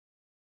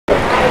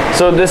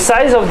So the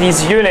size of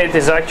this unit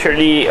is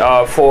actually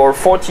for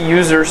 40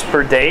 users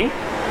per day.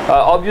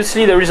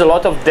 Obviously there is a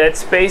lot of dead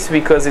space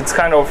because it's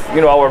kind of,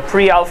 you know, our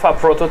pre-alpha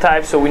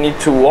prototype, so we need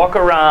to walk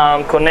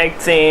around,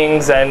 connect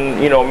things,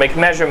 and, you know, make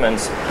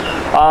measurements.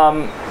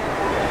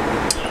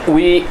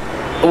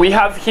 We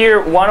have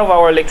here one of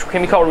our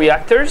electrochemical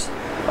reactors.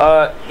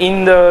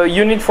 In the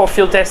unit for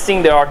field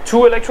testing there are 2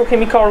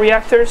 electrochemical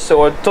reactors,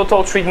 so a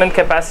total treatment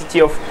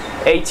capacity of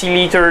 80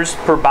 liters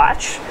per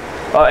batch,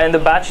 and the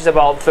batch is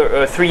about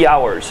 3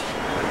 hours.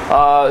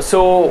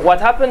 So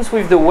what happens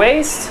with the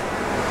waste?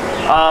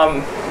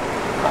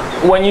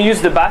 When you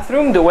use the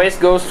bathroom, the waste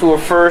goes to a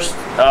first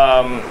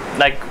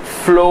like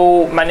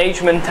flow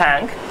management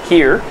tank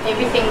here.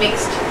 Everything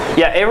mixed?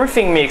 Yeah,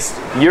 everything mixed.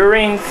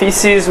 Urine,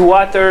 feces,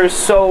 water,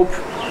 soap,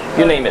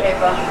 you name it.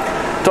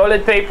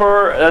 Toilet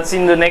paper, that's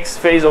in the next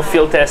phase of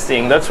field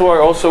testing. That's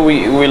where also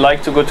we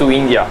like to go to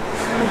India.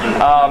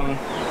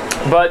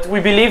 But we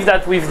believe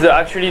that with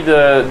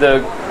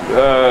the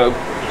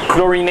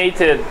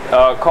chlorinated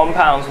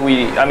compounds,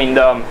 I mean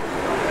the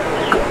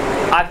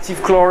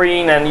active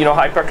chlorine and, you know,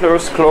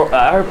 hyperchlorous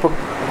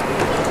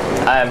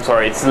I'm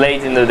sorry, it's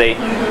late in the day.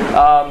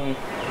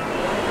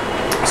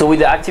 So with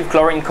the active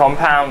chlorine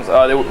compounds,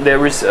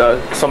 there is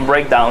some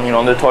breakdown, you know,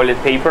 on the toilet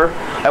paper,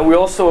 and we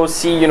also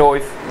see, you know,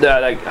 if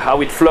like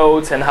how it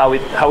floats and how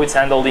it's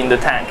handled in the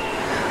tank.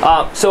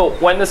 So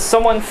when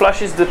someone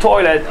flushes the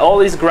toilet,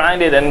 all is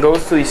grinded and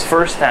goes to this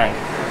first tank.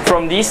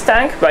 From this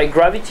tank, by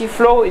gravity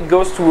flow, it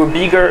goes to a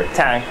bigger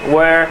tank,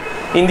 where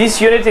in this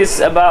unit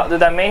is about the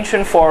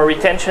dimension for a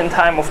retention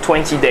time of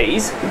 20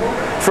 days.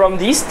 From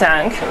this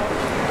tank,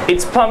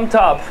 it's pumped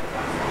up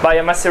by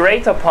a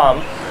macerator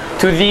pump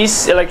to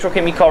this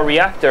electrochemical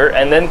reactor,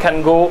 and then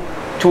can go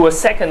to a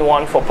second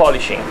one for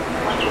polishing.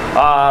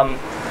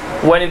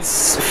 When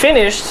it's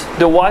finished,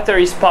 the water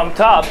is pumped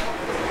up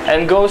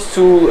and goes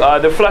to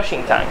the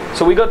flushing tank.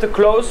 So we got a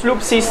closed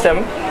loop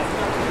system.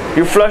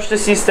 You flush the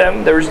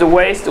system, there is the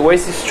waste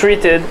is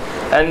treated,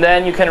 and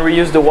then you can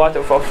reuse the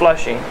water for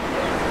flushing.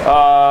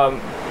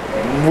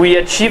 We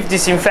achieve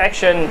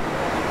disinfection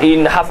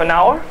in half an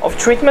hour of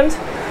treatment.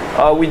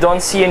 We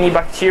don't see any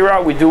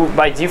bacteria. We do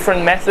by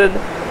different method,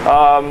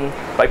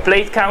 by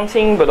plate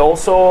counting, but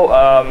also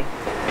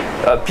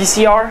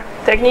PCR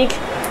technique.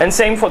 And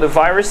same for the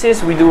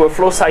viruses. We do a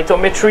flow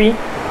cytometry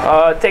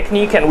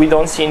technique, and we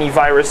don't see any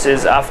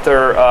viruses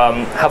after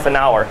half an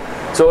hour.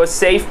 So a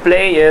safe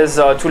play is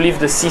to leave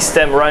the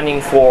system running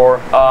for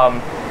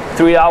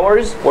 3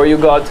 hours, where you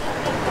got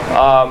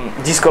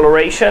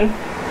discoloration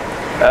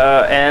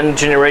and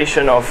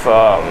generation of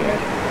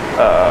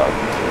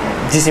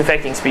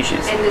disinfecting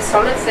species. And the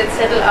solids that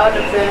settle out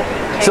of the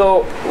tank?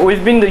 So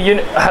we've been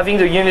having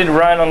the unit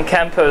run on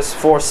campus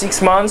for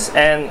 6 months,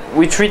 and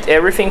we treat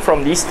everything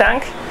from this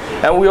tank,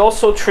 and we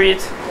also treat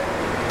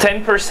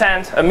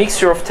 10%, a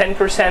mixture of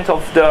 10%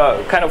 of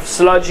the kind of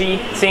sludgy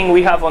thing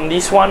we have on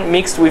this one,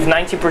 mixed with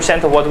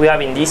 90% of what we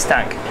have in this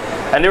tank.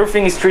 And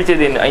everything is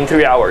treated in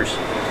 3 hours.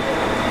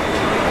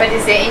 But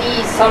is there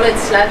any solid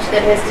sludge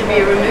that has to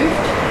be removed?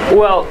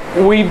 Well,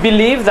 we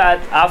believe that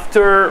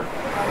after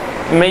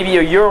maybe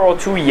a year or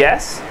 2,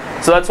 yes.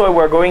 So that's why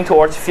we're going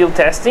towards field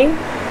testing.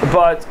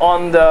 But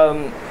on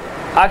the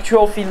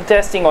actual field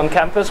testing on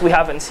campus, we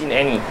haven't seen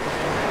any.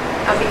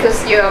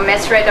 Because your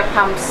macerator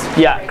pumps?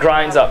 Yeah,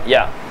 grinds up,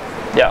 yeah.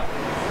 Yeah.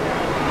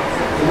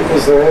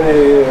 Is there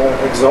any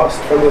exhaust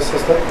from the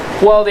system?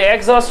 Well, the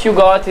exhaust you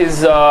got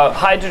is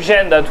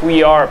hydrogen that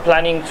we are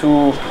planning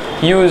to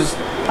use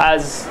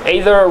as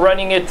either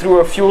running it through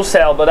a fuel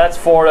cell, but that's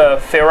for a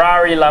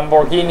Ferrari,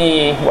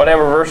 Lamborghini,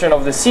 whatever version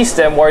of the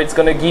system, where it's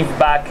going to give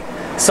back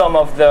some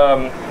of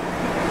the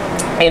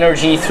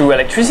energy through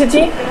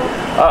electricity.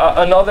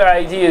 Another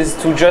idea is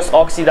to just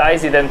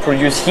oxidize it and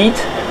produce heat.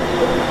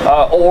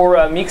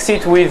 Or mix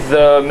it with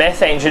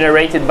methane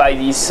generated by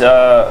this,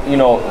 you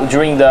know,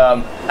 during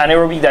the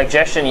anaerobic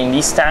digestion in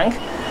this tank,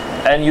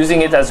 and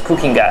using it as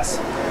cooking gas.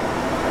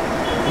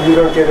 You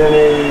don't get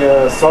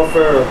any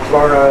sulfur or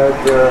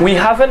chloride? We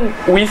haven't.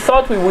 We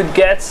thought we would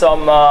get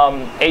some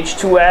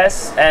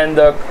H2S and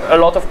a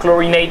lot of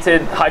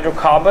chlorinated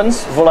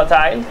hydrocarbons,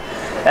 volatile.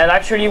 And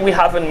actually we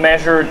haven't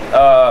measured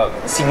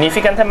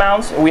significant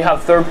amounts. We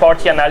have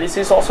third-party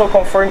analysis also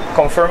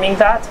confirming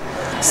that.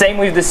 Same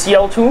with the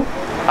Cl2.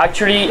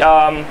 Actually,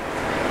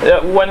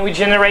 when we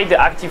generate the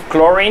active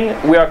chlorine,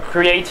 we are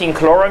creating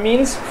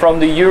chloramines from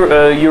the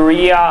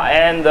urea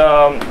and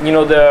you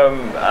know, the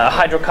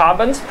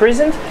hydrocarbons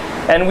present,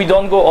 and we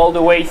don't go all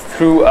the way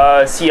through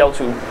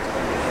Cl2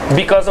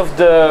 because of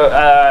the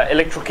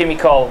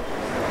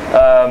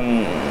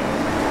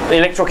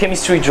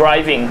electrochemistry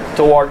driving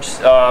towards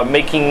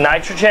making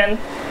nitrogen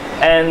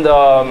and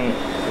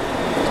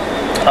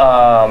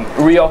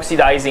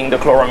reoxidizing the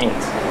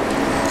chloramines.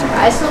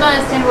 I still don't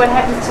understand what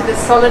happens to the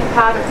solid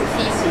part of the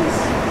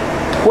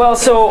feces. Well,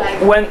 so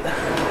when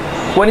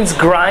it's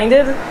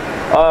grinded,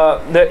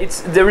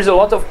 there is a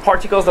lot of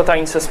particles that are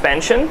in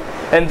suspension,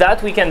 and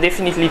that we can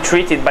definitely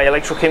treat it by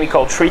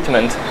electrochemical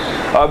treatment,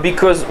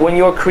 because when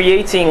you're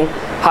creating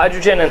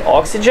hydrogen and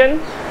oxygen,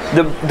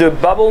 the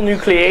bubble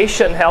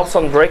nucleation helps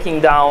on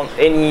breaking down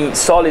any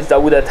solids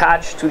that would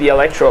attach to the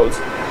electrodes.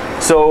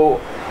 So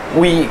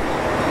we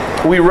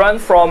run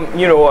from,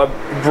 you know, a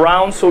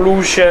brown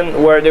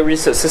solution where there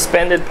is a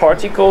suspended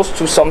particles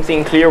to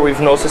something clear with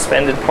no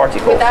suspended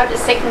particles. Without a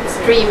second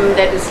stream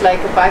that is like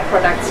a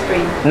byproduct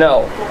stream?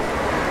 No.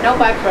 No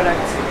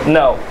byproducts?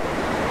 No.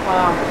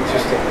 Wow.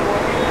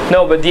 Interesting.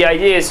 No, but the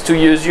idea is to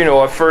use, you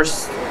know, a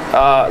first,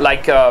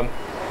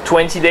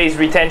 20 days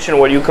retention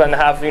where you can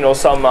have, you know,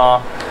 some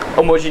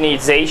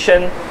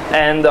homogenization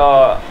and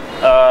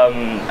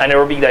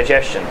anaerobic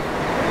digestion.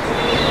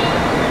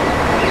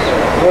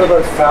 What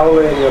about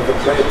fouling of the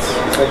plates?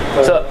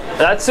 So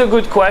that's a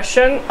good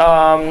question.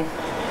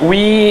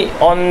 We,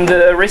 on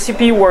the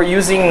recipe we're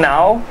using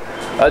now,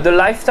 the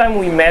lifetime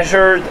we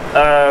measured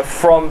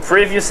from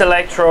previous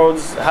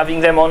electrodes, having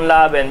them on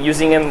lab and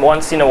using them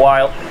once in a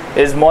while,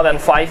 is more than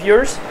 5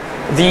 years.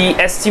 The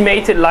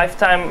estimated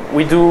lifetime,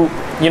 we do,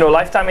 you know,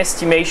 lifetime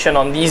estimation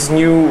on these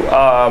new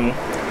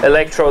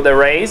electrode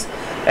arrays,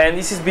 and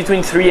this is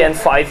between 3 and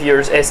 5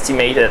 years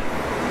estimated.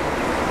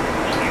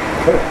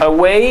 A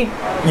way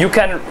you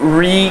can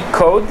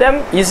recode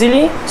them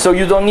easily, so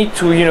you don't need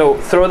to, you know,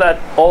 throw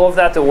all of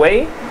that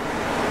away.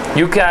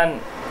 You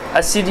can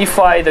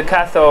acidify the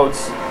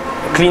cathodes,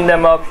 clean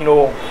them up, you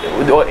know,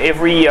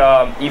 every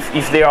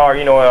if they are,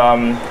 you know,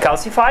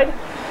 calcified,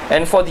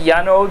 and for the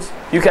anodes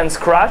you can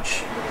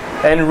scratch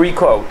and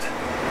recoat,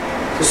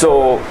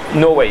 so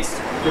no waste.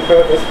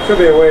 It could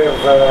be a way of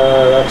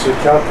actually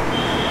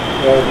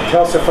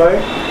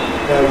calcifying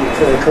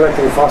and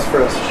collecting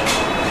phosphorus.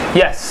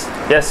 Yes,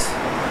 yes.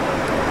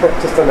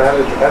 Just an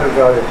added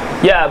value.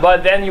 Yeah,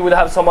 but then you would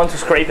have someone to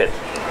scrape it,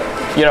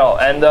 you know,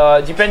 and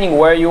depending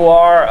where you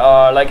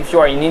are, like if you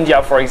are in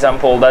India, for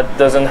example, that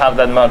doesn't have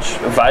that much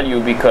value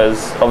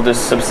because of the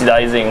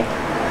subsidizing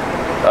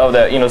of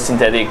the, you know,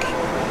 synthetic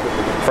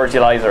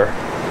fertilizer.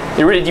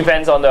 It really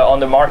depends on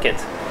the market.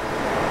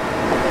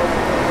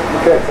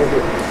 Okay, thank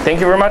you. Thank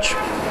you very much.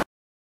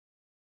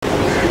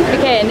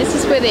 Okay, and this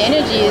is where the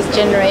energy is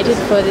generated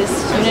for this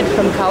unit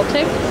from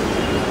Caltech.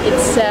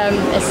 It's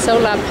a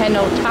solar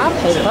panel tar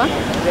paper.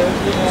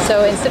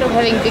 So instead of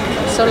having big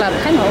solar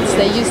panels,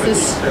 they use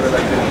this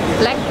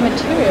black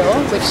material,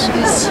 which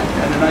is,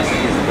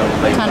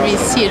 I can't really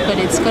see it, but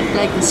it's got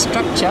like the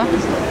structure.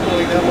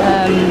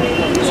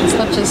 So it's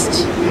not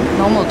just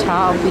normal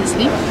tar,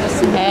 obviously,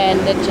 and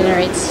that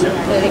generates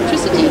the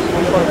electricity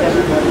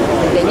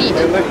that they need.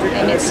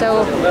 And it's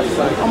so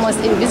almost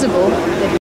invisible that